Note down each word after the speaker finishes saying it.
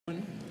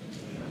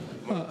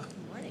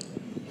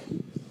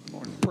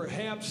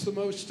Perhaps the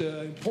most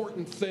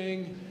important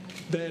thing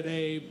that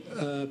a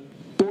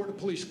Board of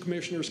Police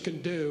Commissioners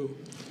can do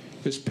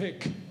is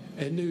pick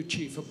a new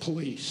chief of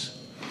police.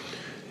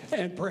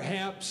 And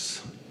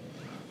perhaps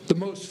the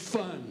most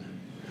fun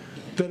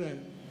that a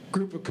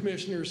group of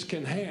commissioners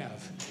can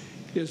have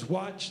is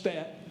watch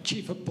that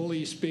chief of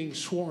police being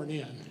sworn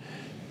in.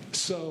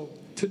 So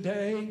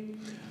today,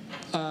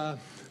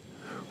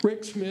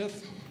 Rick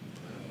Smith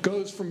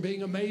goes from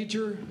being a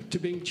major to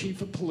being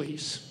chief of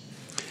police.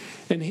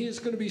 And he is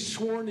going to be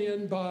sworn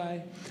in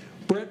by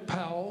Brett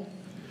Powell.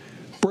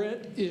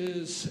 Brett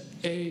is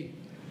a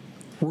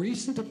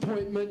recent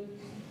appointment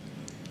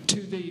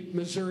to the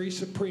Missouri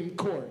Supreme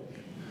Court.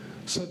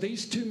 So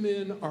these two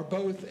men are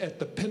both at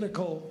the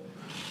pinnacle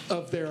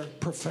of their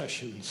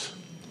professions.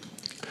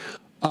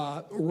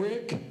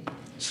 Rick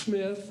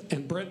Smith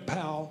and Brett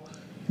Powell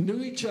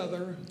knew each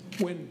other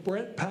when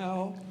Brett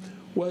Powell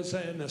was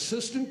an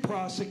assistant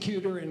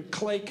prosecutor in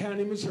Clay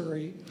County,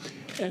 Missouri,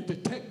 and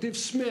Detective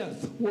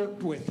Smith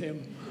worked with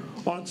him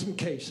on some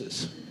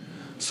cases.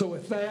 So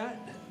with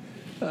that,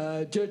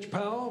 Judge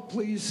Powell,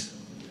 please,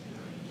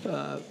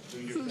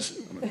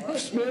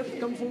 Smith,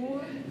 come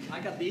forward.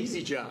 I got the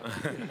easy job.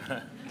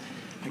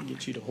 I can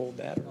get you to hold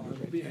that.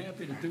 I'll be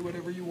happy to do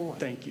whatever you want.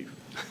 Thank you.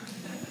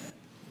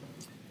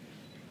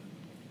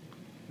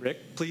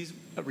 Rick, please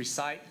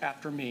recite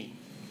after me.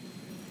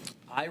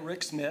 I,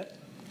 Rick Smith.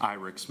 I,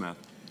 Rick Smith.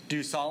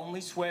 Do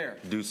solemnly swear.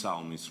 Do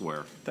solemnly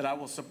swear. That I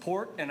will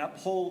support and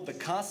uphold the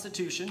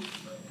Constitution.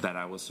 That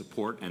I will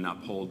support and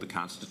uphold the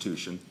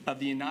Constitution. Of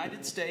the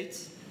United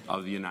States.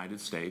 Of the United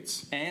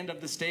States. And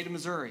of the state of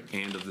Missouri.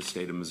 And of the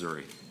state of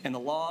Missouri. And the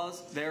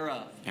laws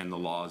thereof. And the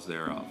laws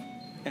thereof.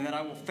 And that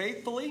I will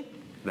faithfully.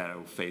 That I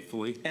will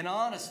faithfully. And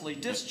honestly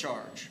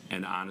discharge.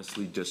 And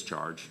honestly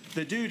discharge.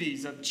 The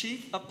duties of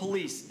Chief of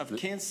Police of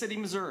Kansas City,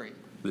 Missouri.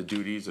 The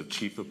duties of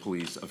Chief of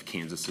Police of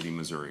Kansas City,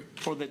 Missouri.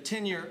 For the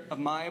tenure of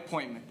my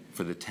appointment.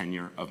 For the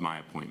tenure of my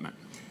appointment.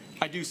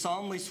 I do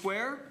solemnly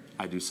swear.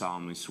 I do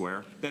solemnly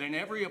swear. That in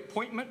every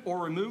appointment or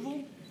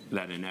removal.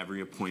 That in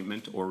every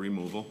appointment or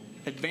removal.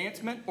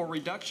 Advancement or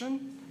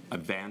reduction.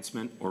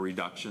 Advancement or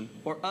reduction.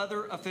 Or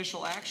other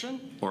official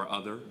action. Or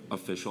other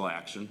official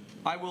action.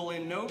 I will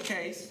in no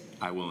case.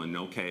 I will in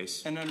no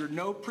case. And under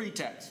no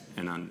pretext.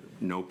 And on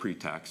no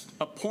pretext.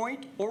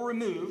 Appoint or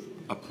remove.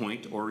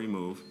 Appoint or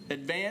remove.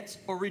 Advance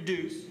or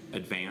reduce.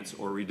 Advance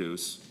or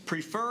reduce.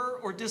 Prefer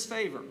or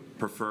disfavor.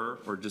 Prefer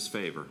or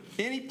disfavor.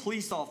 Any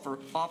police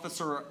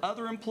officer or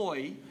other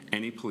employee.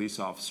 Any police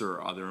officer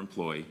or other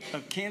employee.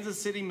 Of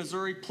Kansas City,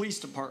 Missouri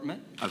Police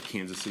Department. Of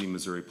Kansas City,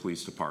 Missouri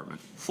Police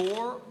Department.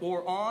 For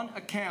or on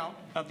account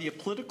of the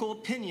political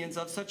opinions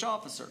of such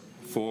officer.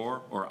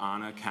 For or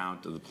on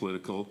account of the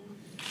political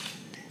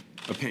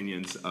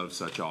opinions of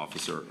such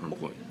officer or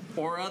employee.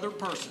 Or other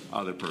person.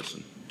 Other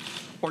person.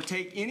 Or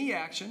take any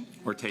action.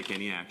 Or take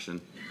any action.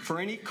 For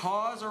any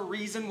cause or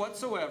reason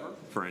whatsoever.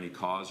 For any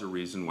cause or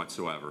reason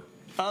whatsoever.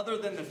 Other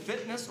than the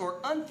fitness or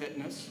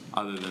unfitness.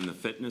 Other than the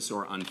fitness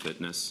or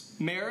unfitness.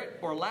 Merit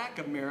or lack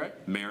of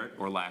merit. Merit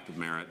or lack of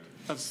merit.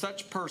 Of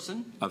such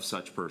person. Of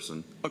such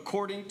person.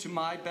 According to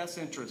my best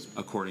interest.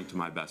 According to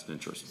my best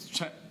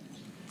interest.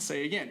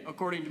 Say again,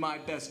 according to my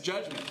best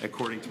judgment.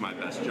 According to my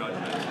best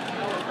judgment.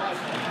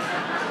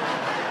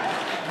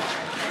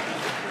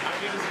 I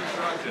give us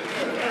instructions.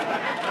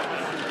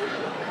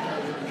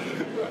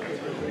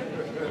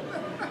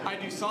 I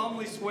do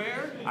solemnly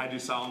swear. I do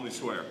solemnly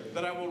swear.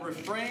 That I will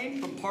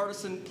refrain from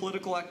partisan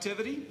political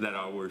activity. That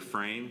I will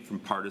refrain from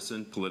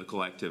partisan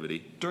political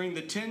activity. During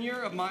the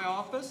tenure of my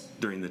office.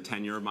 During the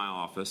tenure of my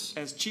office.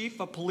 As Chief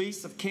of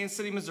Police of Kansas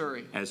City,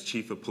 Missouri. As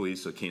Chief of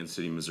Police of Kansas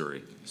City,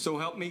 Missouri. So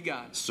help me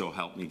God. So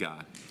help me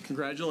God.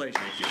 Congratulations.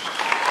 Thank you.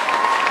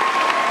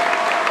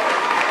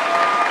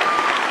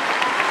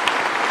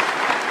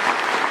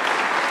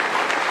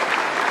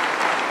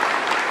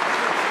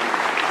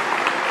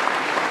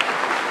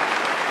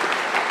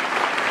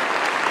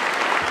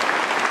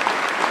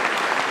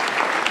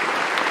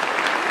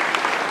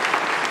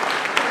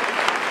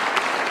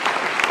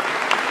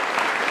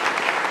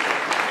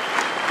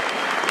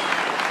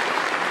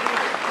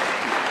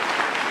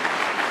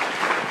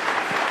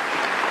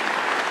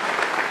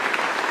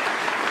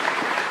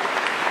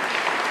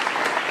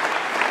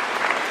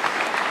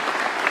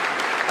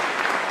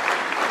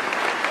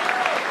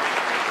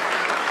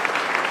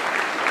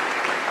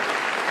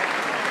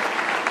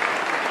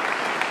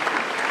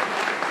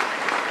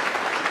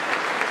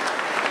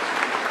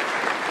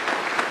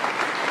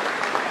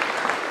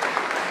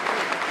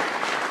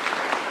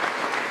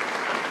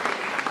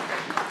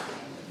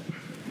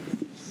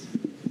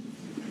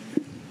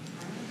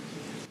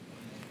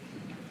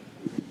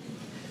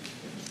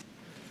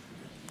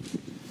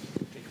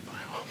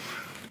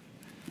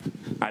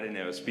 I didn't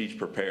have a speech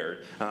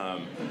prepared.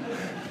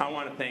 I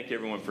want to thank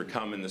everyone for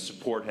coming. The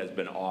support has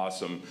been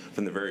awesome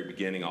from the very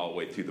beginning all the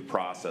way through the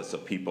process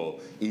of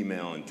people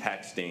emailing,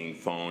 texting,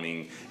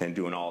 phoning, and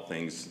doing all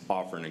things,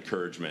 offering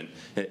encouragement.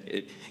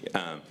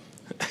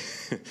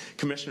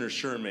 Commissioner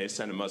Sherm may have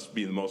said it must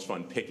be the most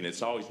fun picking.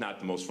 It's always not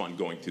the most fun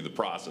going through the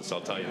process,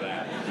 I'll tell you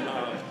that.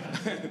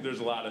 There's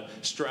a lot of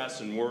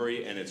stress and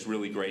worry, and it's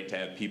really great to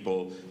have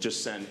people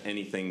just send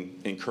anything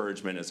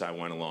encouragement as I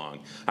went along.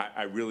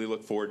 I really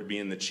look forward to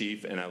being the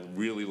chief, and I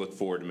really look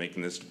forward to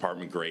making this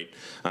department great.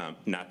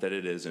 Not that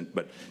it isn't,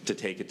 but to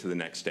take it to the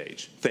next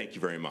stage. Thank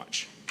you very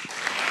much.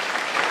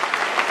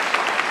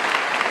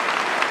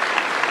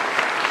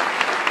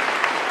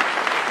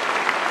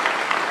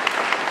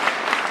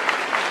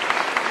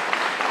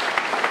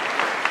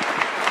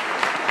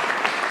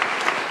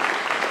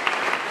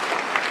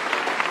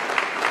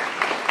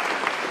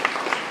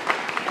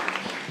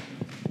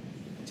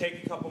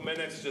 Take a couple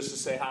minutes just to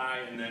say hi,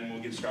 and then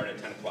we'll get started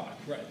at 10 o'clock.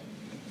 Right.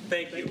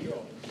 Thank you. Thank you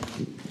all.